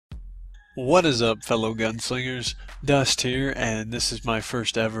What is up, fellow gunslingers? Dust here, and this is my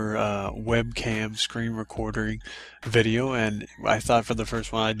first ever webcam screen recording video. And I thought for the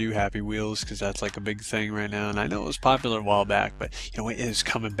first one I'd do Happy Wheels because that's like a big thing right now. And I know it was popular a while back, but it is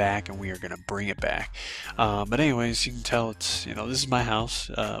coming back, and we are gonna bring it back. But anyways, you can tell it's this is my house.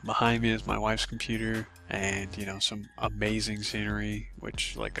 Behind me is my wife's computer, and some amazing scenery,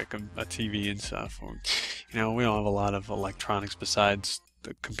 which like a TV and stuff. We don't have a lot of electronics besides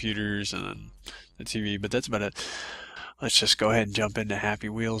the computers and the TV, but that's about it. Let's just go ahead and jump into Happy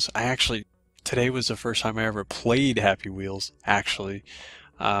Wheels. Today was the first time I ever played Happy Wheels, actually.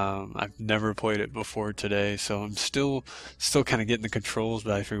 I've never played it before today, so I'm still kind of getting the controls,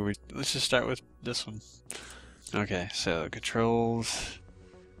 but I figure let's just start with this one. Okay, so controls,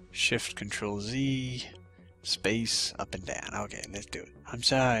 Shift Control Z, space, up and down. Okay, let's do it. I'm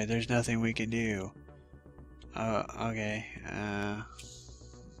sorry, there's nothing we can do. Okay,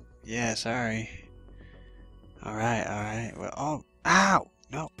 yeah, sorry. Alright. Well, oh, ow!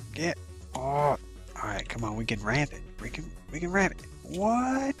 No, get, oh, alright, come on, we can ramp it. We can ramp it.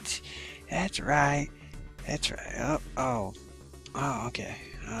 What? That's right. Oh, okay.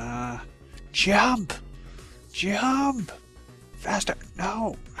 Jump! Jump! Faster!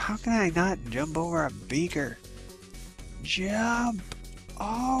 No! How can I not jump over a beaker? Jump!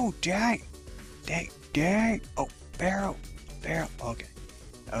 Oh, dang! Dang! Oh, barrel! Okay.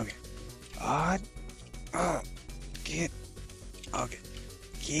 On. Get. Okay.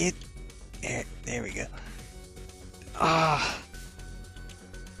 Get. There we go.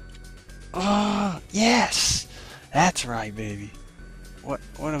 Yes! That's right, baby. What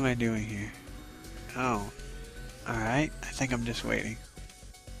am I doing here? Oh. Alright. I think I'm just waiting.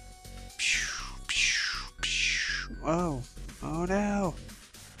 Oh. Oh no.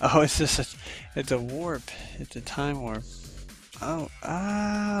 Oh, it's a warp. It's a time warp. Oh,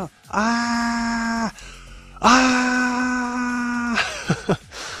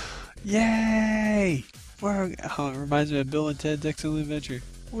 Yay! It reminds me of Bill and Ted's Excellent Adventure.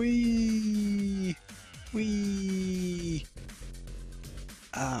 Wee!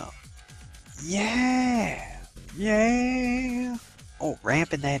 Oh, yeah! Yeah! Oh,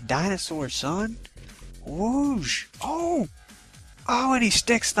 ramping that dinosaur, son! Whoosh! Oh, and he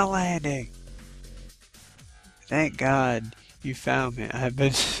sticks the landing! Thank God you found me. I've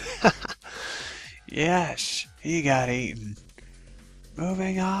been... Yes, he got eaten.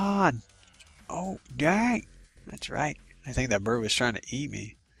 Moving on. Oh, dang. That's right. I think that bird was trying to eat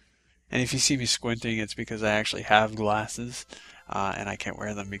me. And if you see me squinting, it's because I actually have glasses, and I can't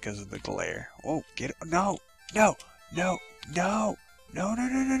wear them because of the glare. Oh, get it. No. No,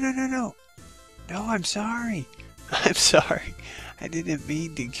 I'm sorry. I'm sorry. I didn't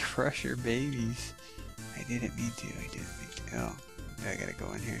mean to crush your babies. I didn't mean to. Oh, I gotta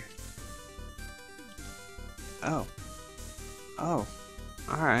go in here. Oh.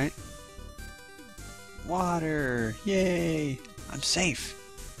 Alright. Water! Yay! I'm safe!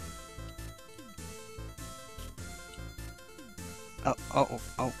 Oh,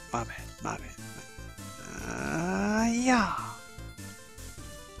 my bad. Yeah!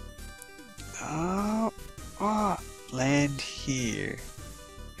 Land here.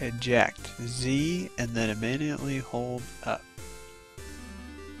 Eject. Z, and then immediately hold up.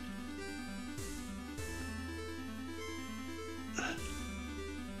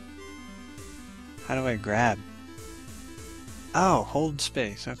 How do I grab? Oh, hold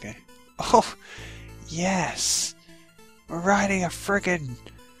space. Okay. Oh, yes! We're riding a frickin'...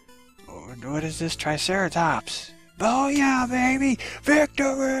 What is this? Triceratops. Oh yeah, baby!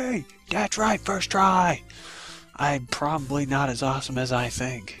 Victory! That's right, first try! I'm probably not as awesome as I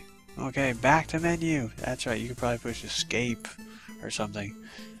think. Okay, back to menu. That's right, you could probably push escape or something.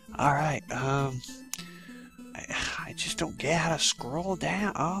 Alright, I just don't get how to scroll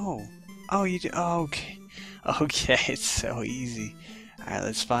down. Oh, you do? Okay. Okay, it's so easy. Alright,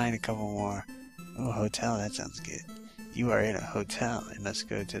 let's find a couple more. Oh, hotel, that sounds good. You are in a hotel and must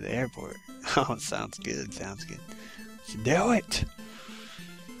go to the airport. Oh, sounds good. Let's do it!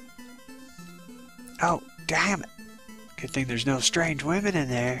 Oh, damn it. Good thing there's no strange women in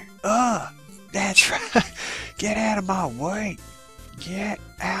there. Ugh! That's right! Get out of my way! Get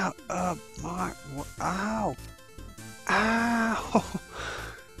out of my way! Ow! Ow!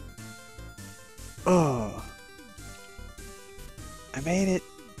 Oh! I made it!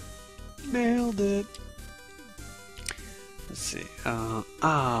 Nailed it! Let's see. Oh,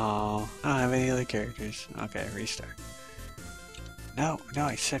 I don't have any other characters. Okay, restart. No,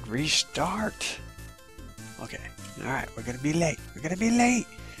 I said restart. Okay. Alright, we're gonna be late. We're gonna be late.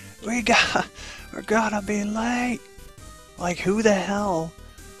 We're gonna be late. Like, who the hell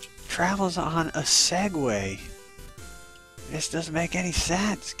travels on a Segway? This doesn't make any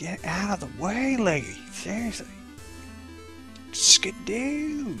sense. Get out of the way, lady. Seriously.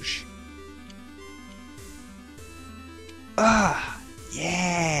 Skadoosh. Ah,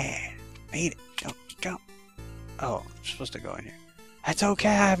 yeah. Made it. Jump, jump. Oh, I'm supposed to go in here. That's okay.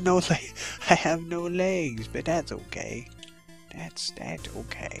 I have no I have no legs, but that's okay. That's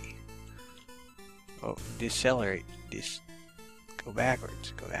okay. Oh, decelerate. Go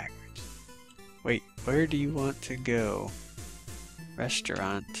backwards. Go backwards. Wait, where do you want to go?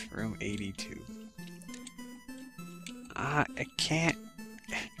 Restaurant, room 82. I can't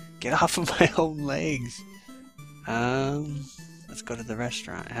get off of my own legs. Let's go to the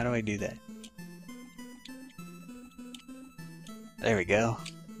restaurant. How do I do that? There we go.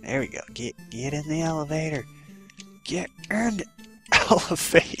 There we go. Get in the elevator. Get in the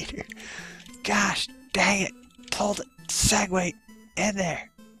elevator. Gosh dang it. Pull the Segway in there.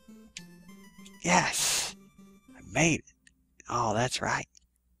 Yes. I made it. Oh, that's right.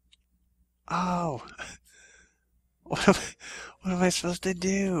 Oh. What am I supposed to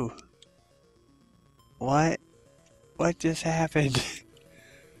do? What just happened?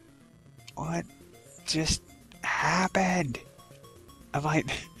 What just happened?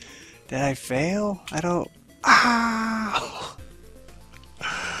 Did I fail? I don't... Ah!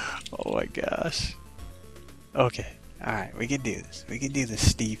 Oh my gosh. Okay. Alright, we can do this. We can do this,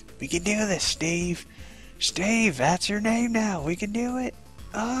 Steve. We can do this, Steve. Steve, that's your name now. We can do it.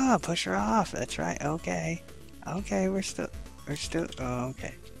 Oh, push her off. That's right. Okay. Okay, we're still... Oh,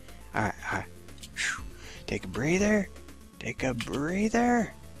 okay. Alright, alright. Take a breather. Take a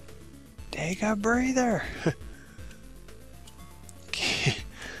breather. Take a breather.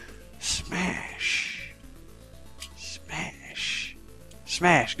 Smash. Smash.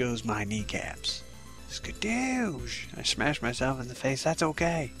 Smash goes my kneecaps. Skadoosh. I smashed myself in the face. That's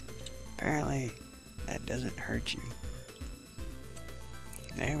okay. Apparently, that doesn't hurt you.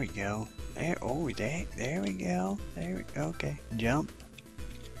 There we go. There. Oh, there we go. There we go. Okay. Jump.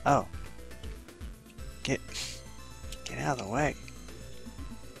 Oh. Get out of the way.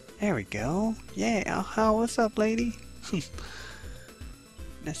 There we go. Yeah. Oh, what's up, lady?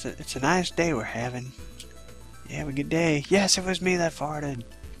 It's a nice day we're having. You have a good day. Yes, it was me that farted.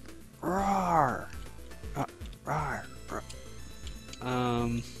 Roar. Roar.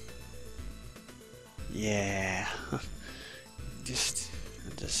 Yeah.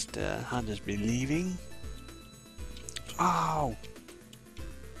 I'll just be leaving. Oh.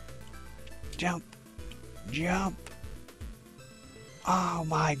 Jump. Jump. Oh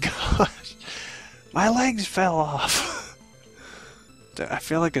my gosh. My legs fell off. I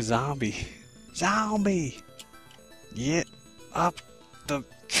feel like a zombie. Zombie. Get up the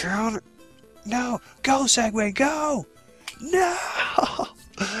counter. No. Go, Segway, go. No.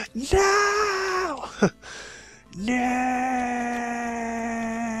 No. No.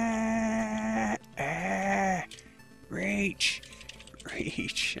 Reach.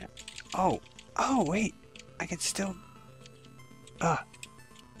 Reach. Oh. Oh, wait. I can still... Go.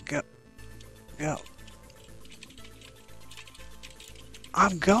 Go.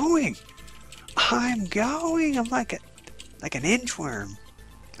 I'm going. I'm going. I'm like an inchworm.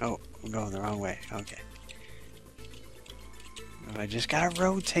 Oh, I'm going the wrong way. Okay. I just gotta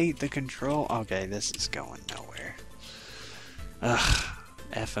rotate the control. Okay, this is going nowhere. Ugh.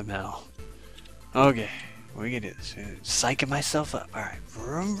 FML. Okay. We can do this. Psyching myself up. Alright.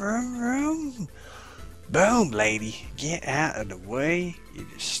 Vroom, vroom, vroom. Boom, lady. Get out of the way. You're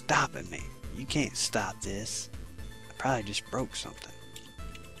just stopping me. You can't stop this. I probably just broke something.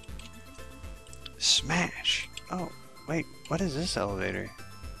 Smash. Oh, wait. What is this elevator?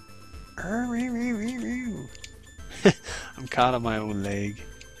 I'm caught on my own leg.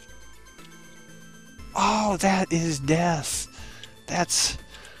 Oh, that is death. That's...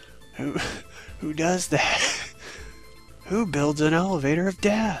 Who does that? Who builds an elevator of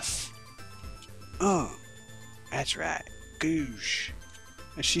death? Oh, that's right. Goosh.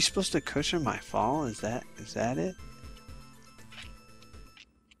 Is she supposed to cushion my fall? Is that it?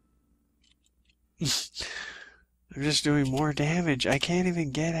 I'm just doing more damage. I can't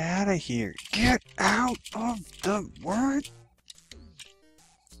even get out of here. Get out of the word.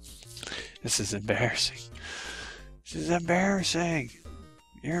 This is embarrassing. This is embarrassing.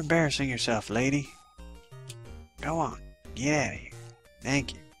 You're embarrassing yourself, lady. Go on. Get out of here.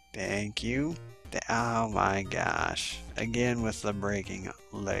 Thank you. Thank you. Oh my gosh. Again with the breaking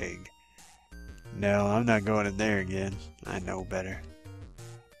leg. No, I'm not going in there again. I know better.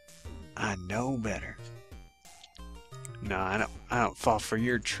 I know better. No, I don't fall for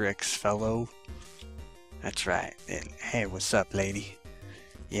your tricks, fellow. That's right. Hey, what's up, lady?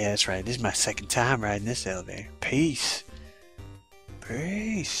 Yeah, that's right. This is my second time riding this elevator. Peace.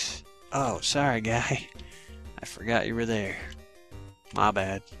 Peace. Oh, sorry, guy. I forgot you were there. My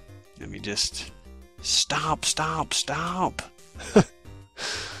bad. Let me just... Stop, stop, stop!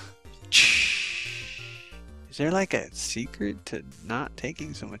 Is there like a secret to not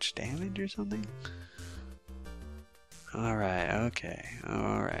taking so much damage or something? Alright, okay.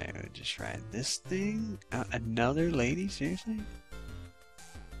 Alright, we'll just ride this thing. Another lady? Seriously?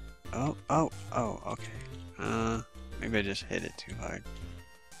 Oh, okay. Maybe I just hit it too hard.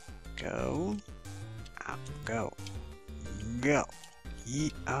 Go. Go. Go.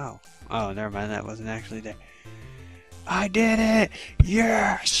 Oh, never mind, that wasn't actually there. I did it!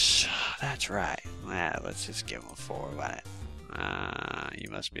 Yes! That's right. Well, let's just give him a 4, why not? You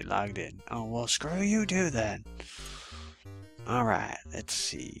must be logged in. Oh, well, screw you too then. Alright, let's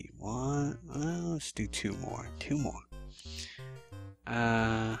see. Well, let's do 2 more. 2 more.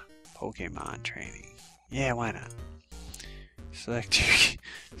 Pokemon training. Yeah, why not? Select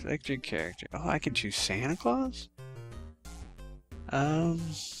your character. Oh, I can choose Santa Claus?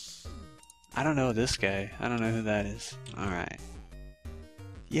 I don't know this guy. I don't know who that is. Alright.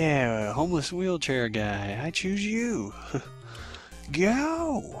 Yeah, homeless wheelchair guy. I choose you.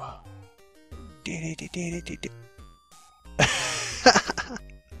 Go!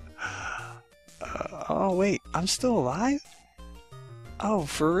 Oh, wait. I'm still alive? Oh,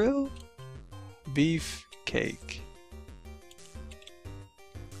 for real? Beef cake.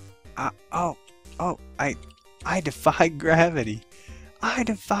 I defy gravity. I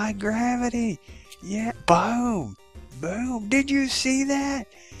defy gravity. Yeah, boom, boom. Did you see that?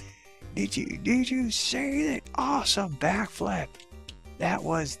 Did you see that? Awesome backflip. That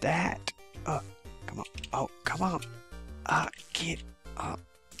was that. Oh, come on. Oh, come on. Get up.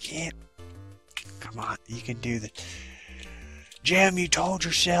 Get. Come on, you can do this. Jim, you told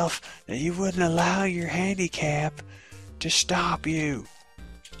yourself that you wouldn't allow your handicap to stop you.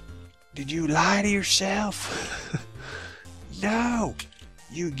 Did you lie to yourself? No.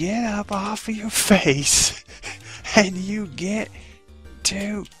 You get up off of your face and you get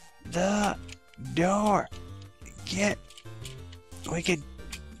to the door. Jim,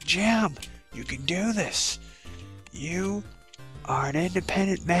 you can do this. You are an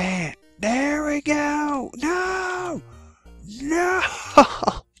independent man. There we go. No. No.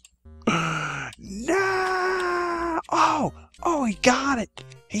 No. Oh, he got it.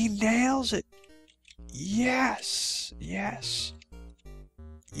 He nails it. Yes. Yes.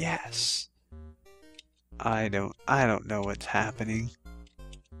 Yes. I don't know what's happening.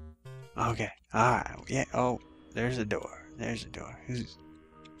 Okay. Alright. Yeah. Oh, there's a door. There's a door.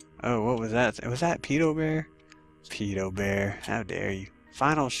 Oh, what was that? Was that Pedo Bear? Pedo Bear. How dare you.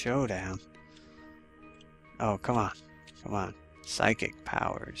 Final showdown. Oh, come on. Come on. Psychic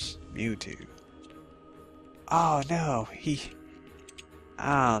powers. Mewtwo. Oh, no.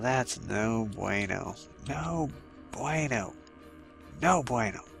 Oh, that's no bueno. No bueno. No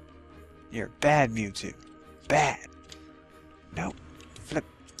bueno. You're bad, Mewtwo. Bad. Nope.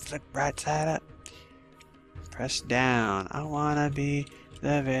 Flip right side up. Press down. I wanna be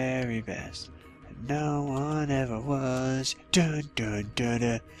the very best. No one ever was. Dun dun dun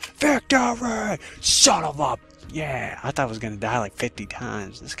dun. Victory! Son of a... Yeah, I thought I was gonna die like 50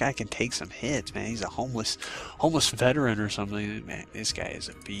 times. This guy can take some hits, man. He's a homeless veteran or something. Man, this guy is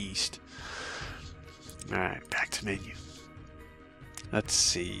a beast. Alright, back to menu. Let's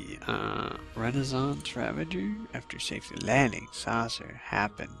see. Renaissance Ravager. After safety landing. Saucer.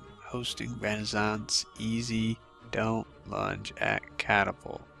 Happen. Hosting. Renaissance. Easy. Don't lunge at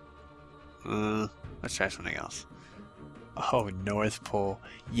catapult. Let's try something else. Oh, North Pole.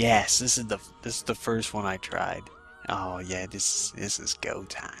 Yes, this is the first one I tried. Oh yeah, this is go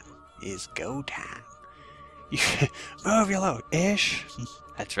time. It's go time. Move your load, ish.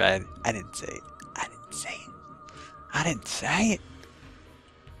 That's right. I didn't say it. I didn't say it. I didn't say it.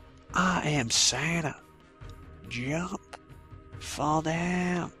 I am Santa. Jump. Fall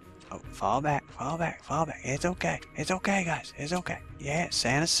down. Oh, fall back, fall back, fall back. It's okay. It's okay, guys. It's okay. Yeah,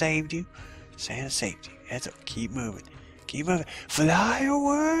 Santa saved you. Santa saved you. It's okay. Keep moving. Keep moving. Fly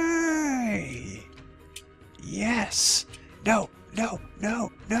away. Yes. No, no,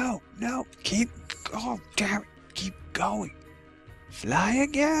 no, no, no. Keep. Oh, damn it. Keep going. Fly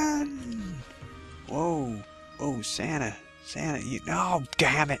again. Whoa. Whoa, Santa. Santa, you. No,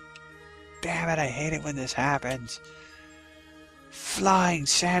 damn it. Damn it. I hate it when this happens. Flying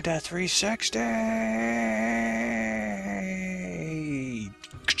Santa 360.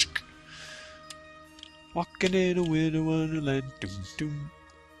 Walking in a winter wonderland. Doom, doom.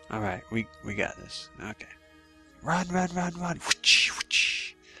 Alright, we got this. Okay. Run, run, run, run. Whoosh,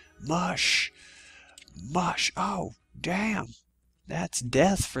 whoosh. Mush. Mush. Oh, damn. That's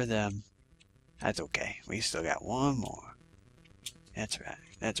death for them. That's okay. We still got one more. That's right.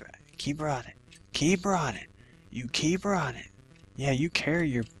 That's right. Keep running. Keep running. You keep running. Yeah, you carry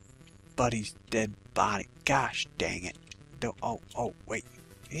your buddy's dead body. Gosh dang it. Don't, oh, wait.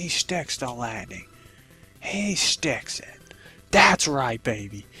 He sticks the landing. He sticks it. That's right,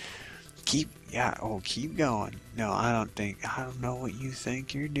 baby. Keep going. No, I don't know what you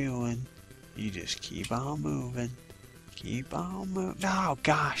think you're doing. You just keep on moving. Keep on moving. No,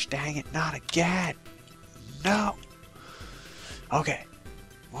 gosh dang it, not again. No. Okay,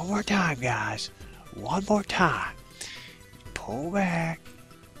 one more time, guys. One more time. Pull back.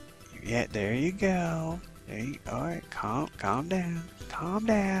 Yeah, there you go. Alright, calm down. Calm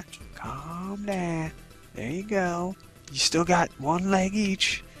down. Calm down. There you go. You still got one leg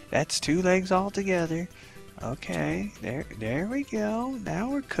each. That's 2 legs all together. Okay, there we go. Now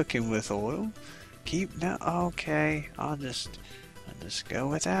we're cooking with oil. Okay. I'll just go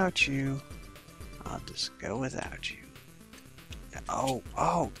without you. I'll just go without you.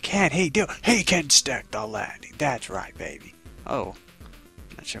 He can stick the landing. That's right, baby. Oh,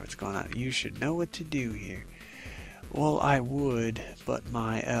 not sure what's going on. You should know what to do here. Well, I would, but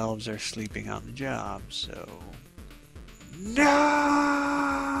my elves are sleeping on the job, so... No!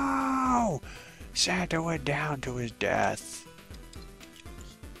 Santa went down to his death.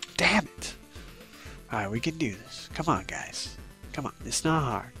 Damn it! Alright, we can do this. Come on, guys. Come on, it's not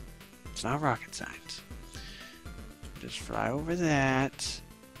hard. It's not rocket science. Just fly over that.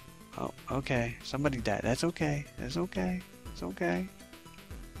 Oh, okay. Somebody died. That's okay. That's okay. It's okay.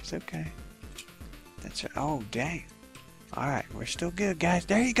 It's okay. That's right. Oh, dang. Alright, we're still good, guys.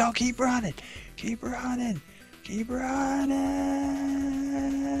 There you go. Keep running. Keep running. Keep running.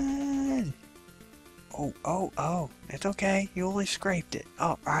 Oh. It's okay. You only scraped it.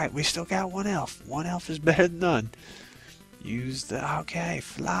 Oh, alright. We still got one elf. One elf is better than none. Use the... Okay.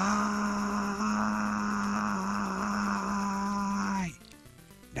 Fly.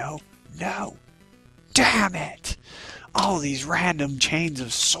 No. Damn it. All these random chains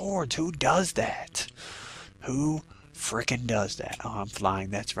of swords. Who does that? Who frickin' does that? Oh, I'm flying.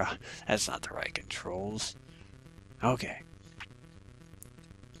 That's right. That's not the right controls. Okay.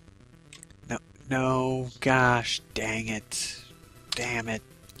 No. Gosh dang it. Damn it.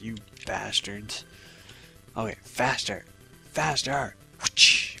 You bastards. Okay. Faster. Faster.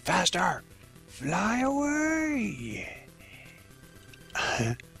 Faster. Fly away.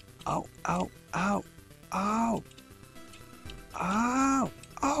 Oh.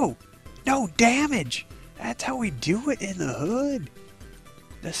 No damage. That's how we do it in the hood.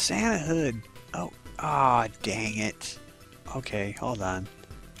 The Santa hood. Oh, dang it. Okay, hold on.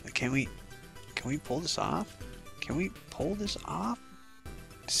 Can we pull this off? Can we pull this off?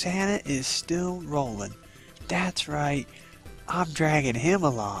 Santa is still rolling. That's right. I'm dragging him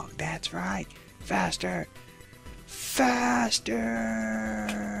along. That's right. Faster. Faster.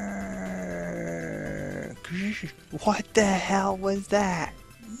 What the hell was that?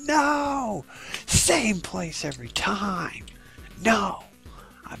 No! Same place every time. No!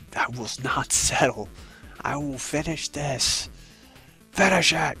 I will not settle. I will finish this.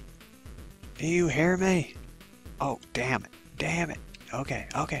 Finish it! Do you hear me? Oh, damn it. Damn it. Okay.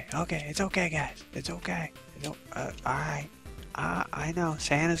 It's okay, guys. It's okay. Alright. I know.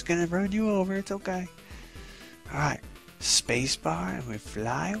 Santa's gonna run you over. It's okay. Alright. Spacebar and we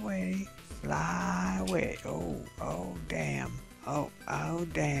fly away. Fly away. Oh, damn. Oh,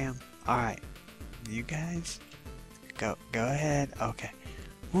 damn. Alright. You guys, go ahead. Okay.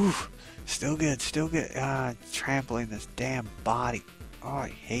 Woo. Still good. Trampling this damn body. Oh, I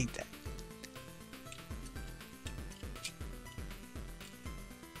hate that.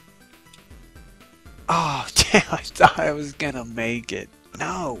 Oh, damn. I thought I was gonna make it.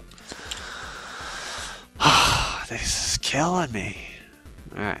 No. This is killing me.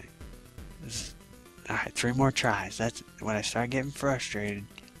 Alright. Alright, 3 more tries. That's when I start getting frustrated.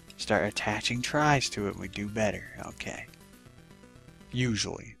 Start attaching tries to it, we do better. Okay.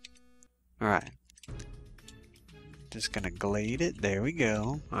 Usually. Alright. Just gonna glade it. There we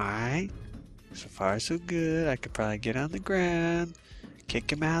go. Alright. So far so good. I could probably get on the ground.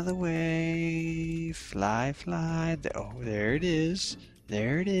 Kick him out of the way. Fly. Oh, there it is.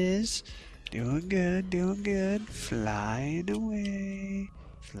 There it is. Doing good. Flying away.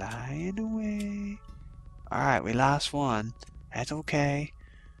 Alright, we lost one. That's okay.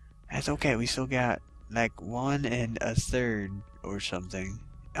 We still got like 1 1/3 or something.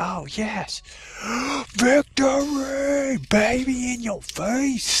 Oh, yes. Victory! Baby in your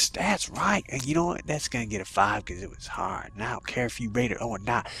face! That's right. And you know what? That's gonna get a 5 because it was hard. And I don't care if you rate it or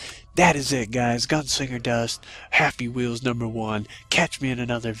not. That is it, guys. Gunslinger Dust. Happy Wheels #1. Catch me in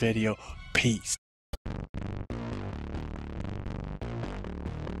another video. Peace.